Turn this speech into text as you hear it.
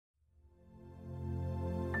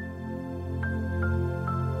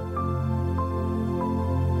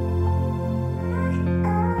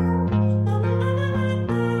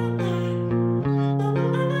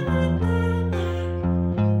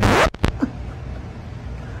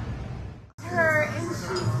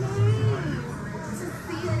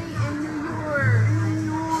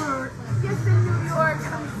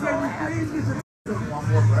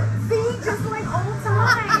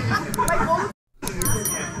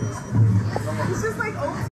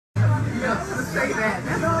Say that.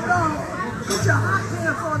 No. Put your hot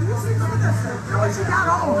pants on. You see what she got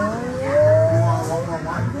on?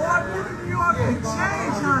 Boy, New York and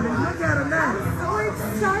change, honey. Look at her now. So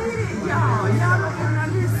excited, y'all. Y'all don't even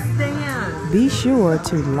understand. Be sure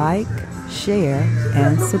to like, share,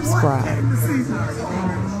 and subscribe.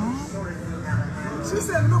 She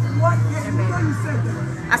said, look what came to see. You said that.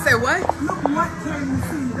 I said what? Look what came to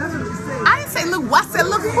see. That's what you said. I didn't say look what. I said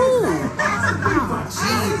look who.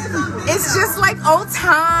 Jeez. It's just like old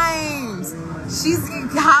times. She's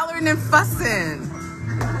hollering and fussing.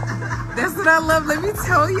 That's what I love. Let me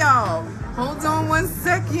tell y'all. Hold on 1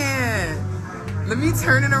 second. Let me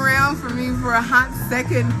turn it around for me for a hot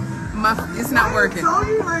second. It's not working.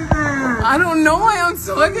 I don't know why I'm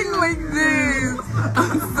talking like this.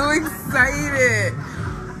 I'm so excited.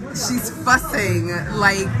 She's fussing.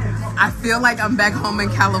 Like, I feel like I'm back home in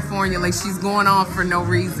California. Like, she's going off for no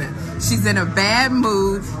reason. She's in a bad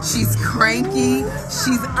mood. She's cranky.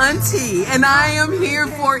 She's auntie. And I am here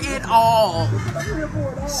for it all.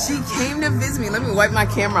 She came to visit me. Let me wipe my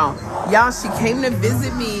camera off. Y'all, she came to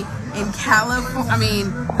visit me in California.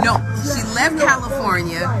 She left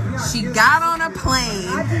California. She got on a plane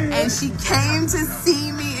and she came to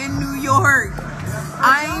see me in New York.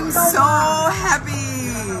 I'm so happy.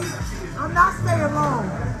 I'm not staying long.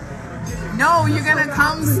 No, you're gonna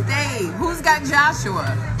come stay. Who's got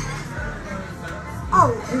Joshua?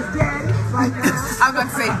 Oh, his daddy right now. I was about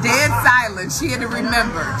to say dead silent. She had to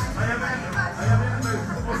remember.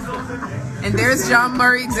 And there's John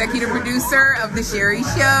Murray, executive producer of The Sherry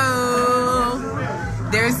Show.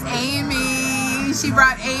 There's Amy. She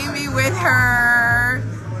brought Amy with her.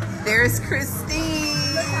 There's Christine.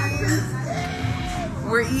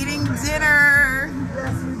 We're eating dinner.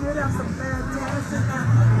 Yes, we did have some fantastic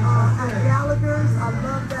at Gallagher's. I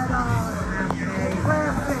love that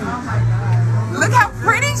crab cake. Look how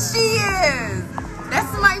pretty she is.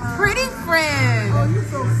 That's my pretty friend. Oh, you're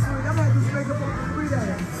so sweet. I've had this makeup on for 3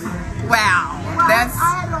 days. Wow. That's I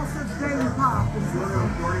had on since Daily Pop.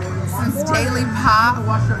 since Daily Pop.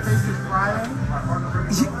 Wash your face this Friday.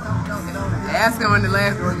 Ask her on the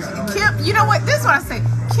last one. Kym, you know what? This is what I say.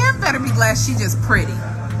 Kym better be glad she just pretty.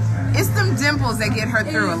 It's them dimples that get her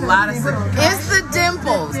through a lot of stuff. It's the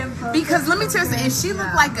dimples. Because let me tell you something. If she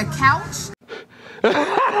looked like a couch.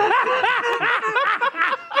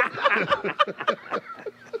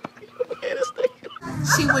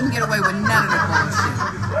 She wouldn't get away with none of that bullshit.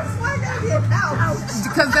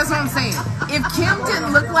 Because that's what I'm saying. If Kym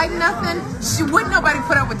didn't look like nothing, wouldn't nobody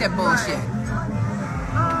put up with that bullshit.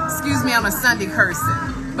 Excuse me, I'm a Sunday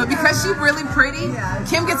cursing. But because she's really pretty,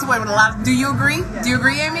 Kym gets away with a lot. Do you agree? Do you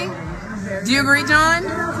agree, Amy? Do you agree, John?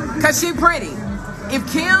 Because she's pretty. If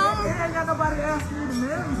Kym...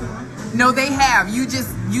 No, they have. You're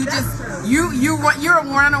a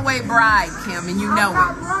runaway bride, Kym, and you know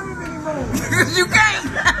it. Because you can't.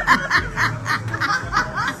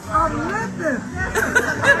 I'm limping.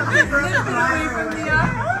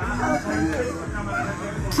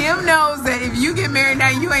 Kym knows that if you get married now,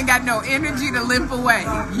 you ain't got no energy to limp away.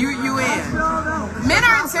 You in. Men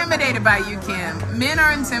are intimidated by you, Kym. Men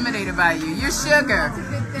are intimidated by you. You're sugar.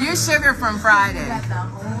 You're sugar from Friday.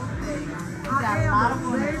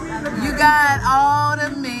 You got all the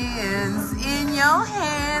men's in your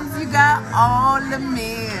hands. You got all the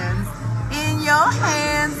men's in your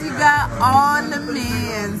hands. You got all the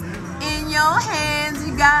men's in your hands.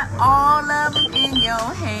 You got all of them in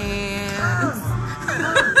your hands.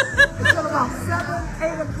 Until about 7,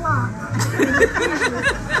 8 o'clock.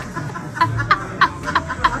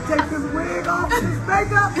 I take this wig off, this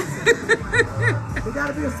makeup. There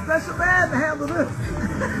gotta be a special man to handle this.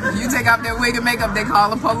 You take off that wig and makeup, they call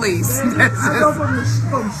the police. I go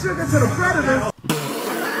from sugar to the predator.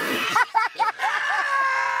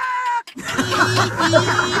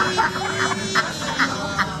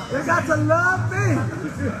 They got to love me.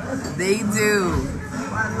 They do.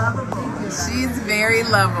 I love her. She's very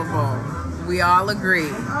lovable. We all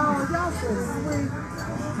agree. Oh, y'all so sweet.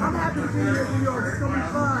 I'm happy to be here in New York. It's gonna be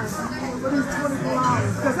fun for these 24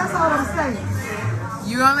 hours. Because that's all I'm saying.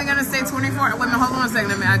 You're only gonna stay 24. Wait a minute, hold on a second.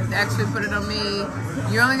 Let me actually put it on me.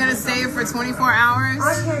 You're only gonna stay for 24 hours?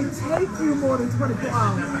 I can't take you more than 24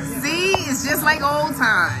 hours. See, it's just like old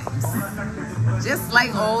times. Just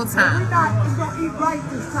like old times. We're gonna eat right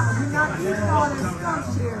this time. We're not eating all that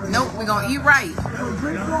stuff, Sherry. Nope, we're gonna eat right. We're gonna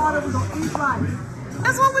drink water. We're gonna eat right.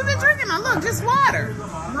 That's what we've been drinking. Now look, just water.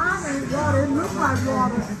 Mine ain't water. It looks like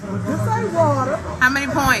water. This ain't water. How many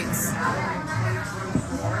points?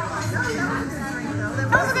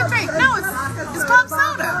 That was a good drink. No, it's club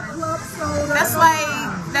soda.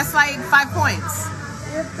 That's like 5 points.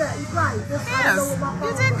 If that, you're right. This, I don't know Yes, what my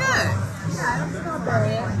you phone did was. good. Yeah, it's not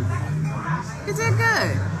bad. You did good.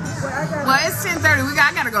 But I got Well, it's 10:30.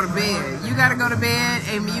 I gotta go to bed. You gotta go to bed.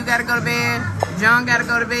 Amy, you gotta go to bed. John gotta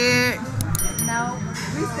go to bed. No.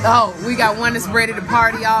 Oh, we got one that's ready to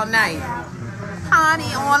party all night. Party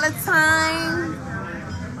all the time.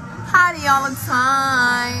 Party all the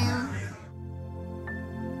time.